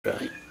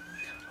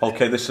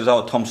Okay, this is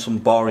our Thomson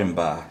boring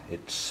bar.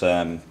 It's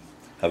a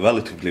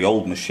relatively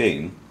old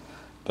machine,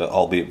 but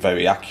albeit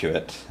very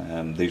accurate.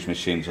 These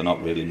machines are not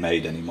really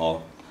made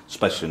anymore,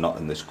 especially not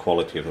in this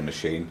quality of a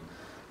machine.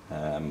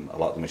 A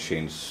lot of the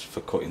machines for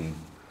cutting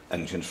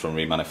engines from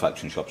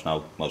remanufacturing shops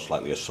now most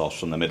likely are sourced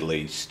from the Middle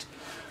East.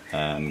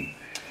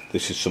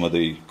 This is some of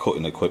the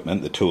cutting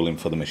equipment, the tooling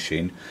for the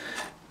machine.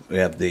 We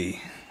have the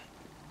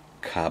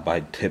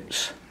carbide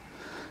tips,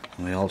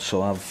 and we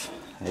also have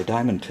a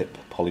diamond tip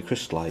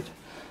polycrystalline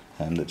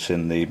that's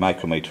in the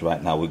micrometer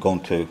right now. We're going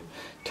to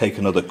take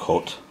another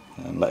cut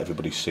and let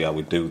everybody see how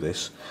we do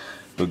this.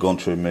 We're going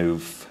to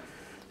remove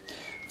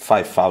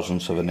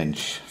 5/1000ths of an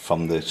inch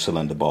from the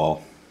cylinder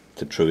bore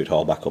to true it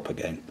all back up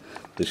again.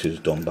 This is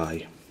done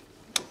by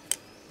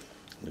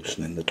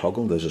loosening the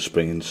toggle. There's a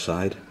spring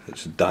inside.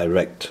 It's a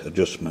direct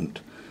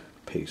adjustment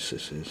piece,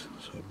 this is.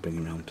 So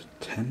bring around to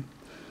 10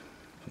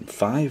 and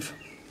 5.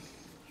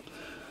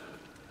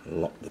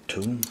 Lock the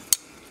tool.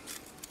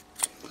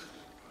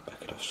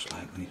 Back it off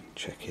slightly.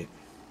 Check it.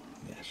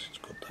 Yes, it's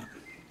got that.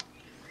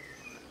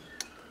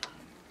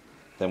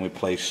 Then we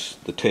place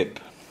the tip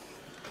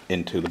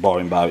into the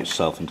boring bar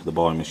itself, into the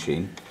boring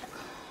machine.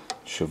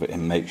 Shove it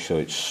in, make sure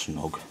it's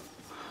snug.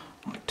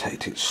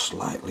 Rotate it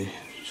slightly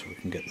so we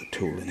can get the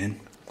tooling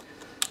in.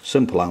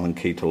 Simple Allen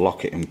key to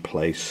lock it in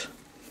place.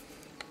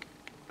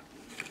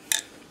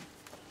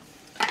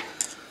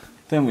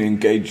 Then we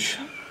engage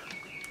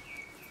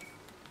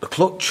the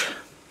clutch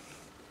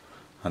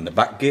and the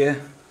back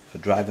gear for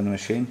driving the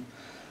machine,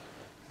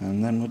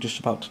 and then we're just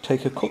about to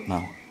take a cut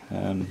now.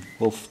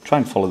 We'll try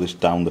and follow this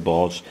down the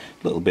boards.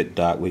 A little bit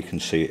dark, we can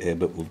see it here,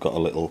 but we've got a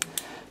little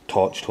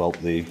torch to help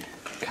the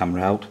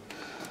camera out.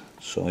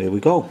 So here we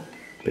go.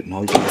 A bit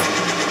noisy.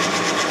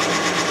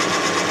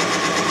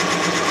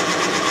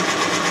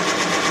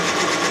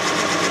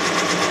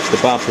 The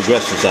bar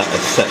progresses at a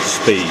set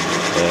speed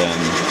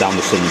down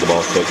the cylinder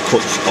bore, so it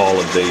cuts all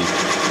of the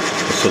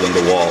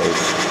cylinder walls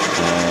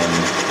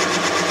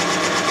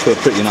to a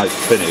pretty nice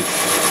finish.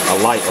 A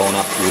light on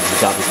afterwards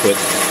is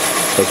adequate.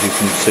 As you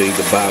can see,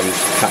 the bar is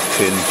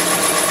catching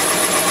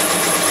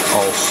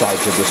all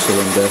sides of the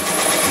cylinder,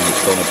 and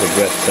it's going to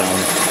progress down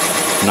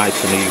nice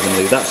and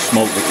evenly. That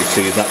smoke that you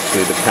see is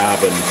actually the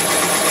carbon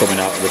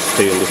coming out of the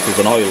steel. This is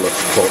an oilless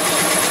cut.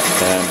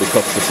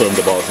 Because the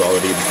cylinder bore is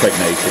already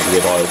impregnated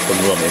with oil from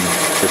running,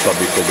 this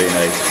obviously being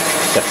a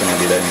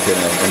second-handed engine,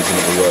 an engine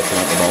that we're working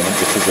on at the moment.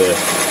 This is a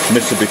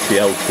Mitsubishi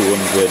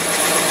L200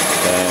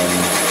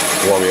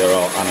 Warrior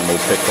or Animal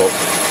pickup.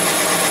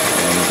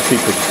 The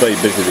people are very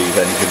busy with these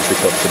engines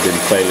because they've been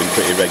failing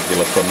pretty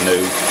regular from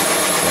new.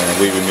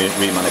 We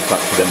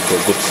remanufacture them to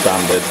a good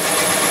standard,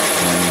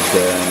 and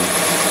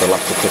they'll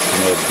last the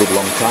customer a good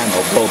long time.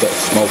 I'll blow a bit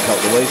of smoke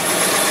out the way.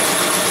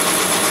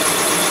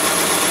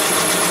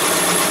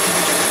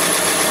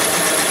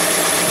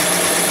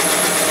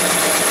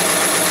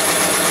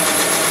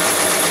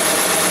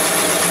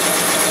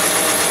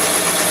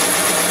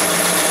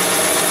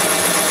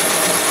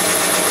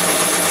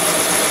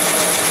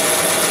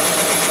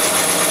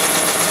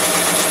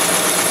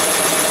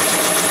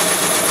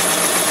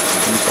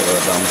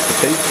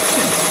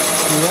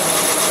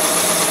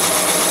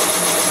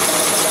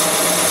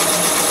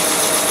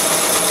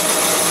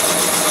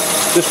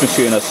 This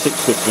machine has 6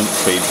 different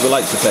speeds. We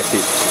like to take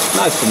it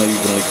nice and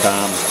evenly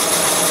calm,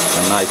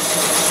 a nice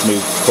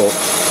smooth cut.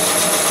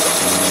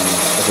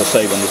 As I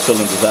say, when the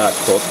cylinders are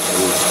cut,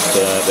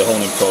 the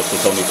honing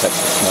process only takes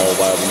a small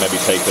while. We maybe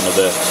take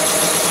another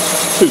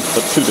 2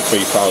 to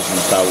 3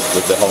 thousandths out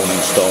with the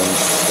honing stones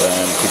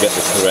to get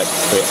the correct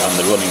fit and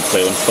the running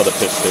clearance for the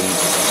pistons.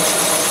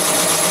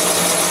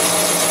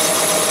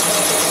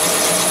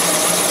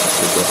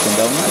 Progressing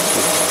down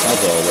nicely, as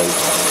always.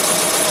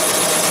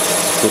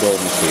 Good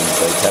old machine,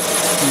 they kept.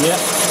 Yeah.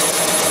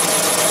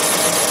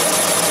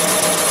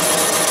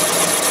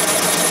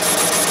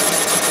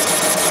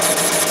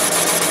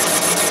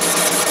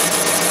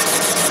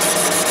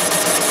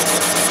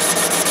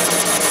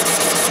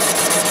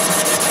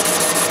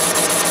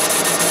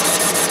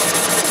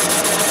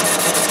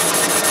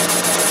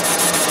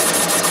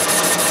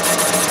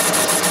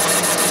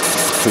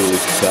 Tool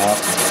is sharp.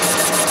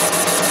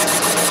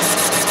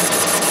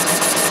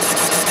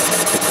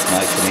 It's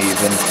nice and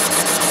even.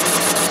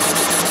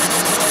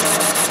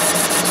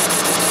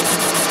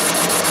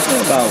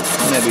 About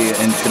maybe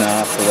 1.5 inches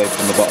away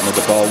from the bottom of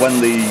the bore. When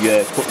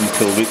the cutting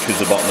tool reaches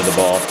the bottom of the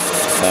bore,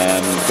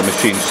 the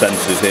machine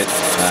senses it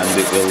and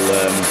it will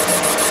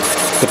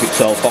cut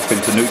itself off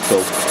into neutral.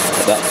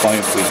 At that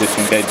point we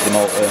disengage the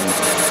motor and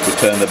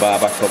return the bar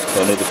back up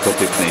for another cut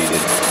if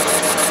needed.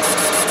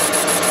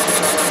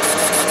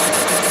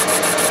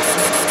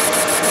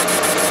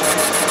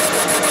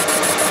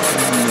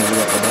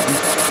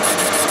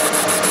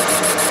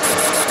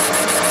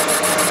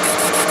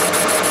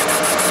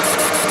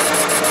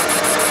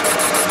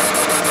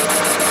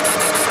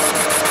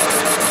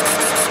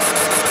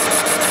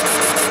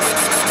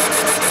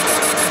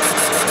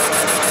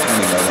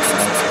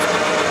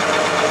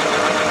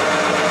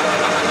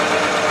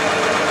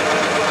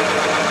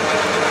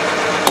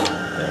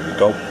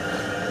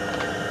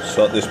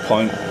 So at this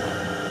point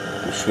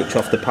we switch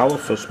off the power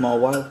for a small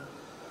while,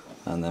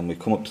 and then we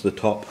come up to the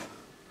top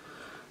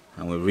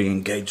and we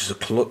re-engage the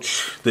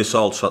clutch. This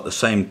also, at the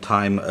same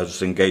time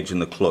as engaging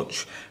the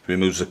clutch,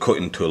 removes the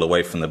cutting tool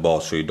away from the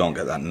bore so you don't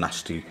get that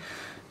nasty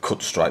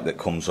cut stripe that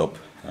comes up.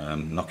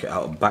 Knock it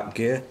out of back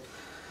gear,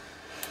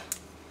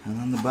 and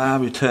then the bar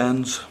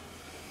returns.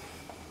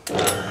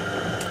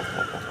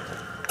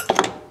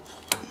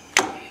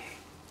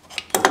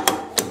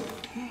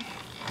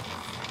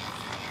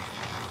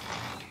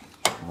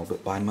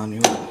 Bit by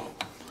manual,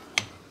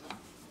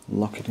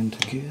 lock it into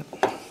gear,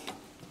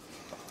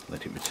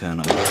 let it return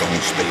on its own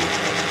speed.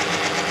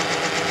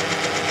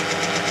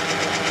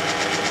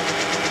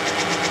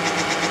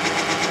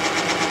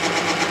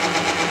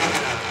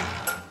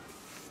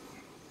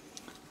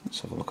 Let's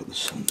have a look at the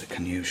sun.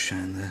 Can you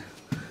shine the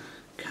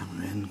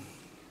camera in?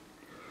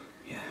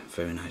 Yeah,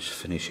 very nice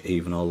finish,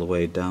 even all the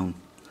way down.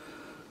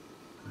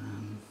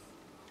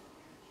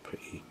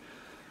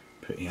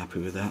 Pretty happy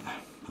with that,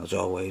 as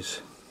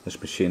always. This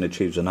machine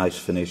achieves a nice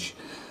finish,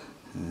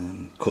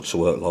 cuts the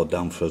workload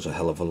down for us a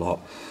hell of a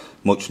lot.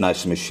 Much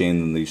nicer machine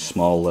than these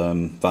small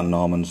Van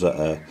Normans that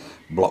are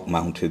block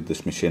mounted.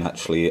 This machine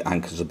actually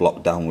anchors the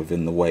block down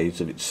within the waves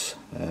of its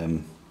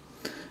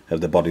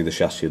of the body, the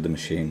chassis of the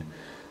machine,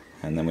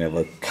 and then we have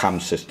a cam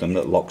system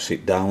that locks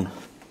it down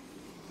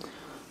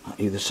at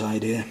either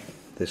side here.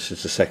 This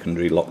is the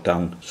secondary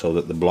lockdown so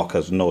that the block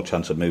has no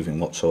chance of moving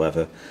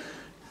whatsoever,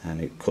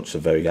 and it cuts a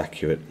very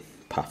accurate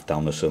path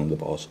down the cylinder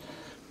bores.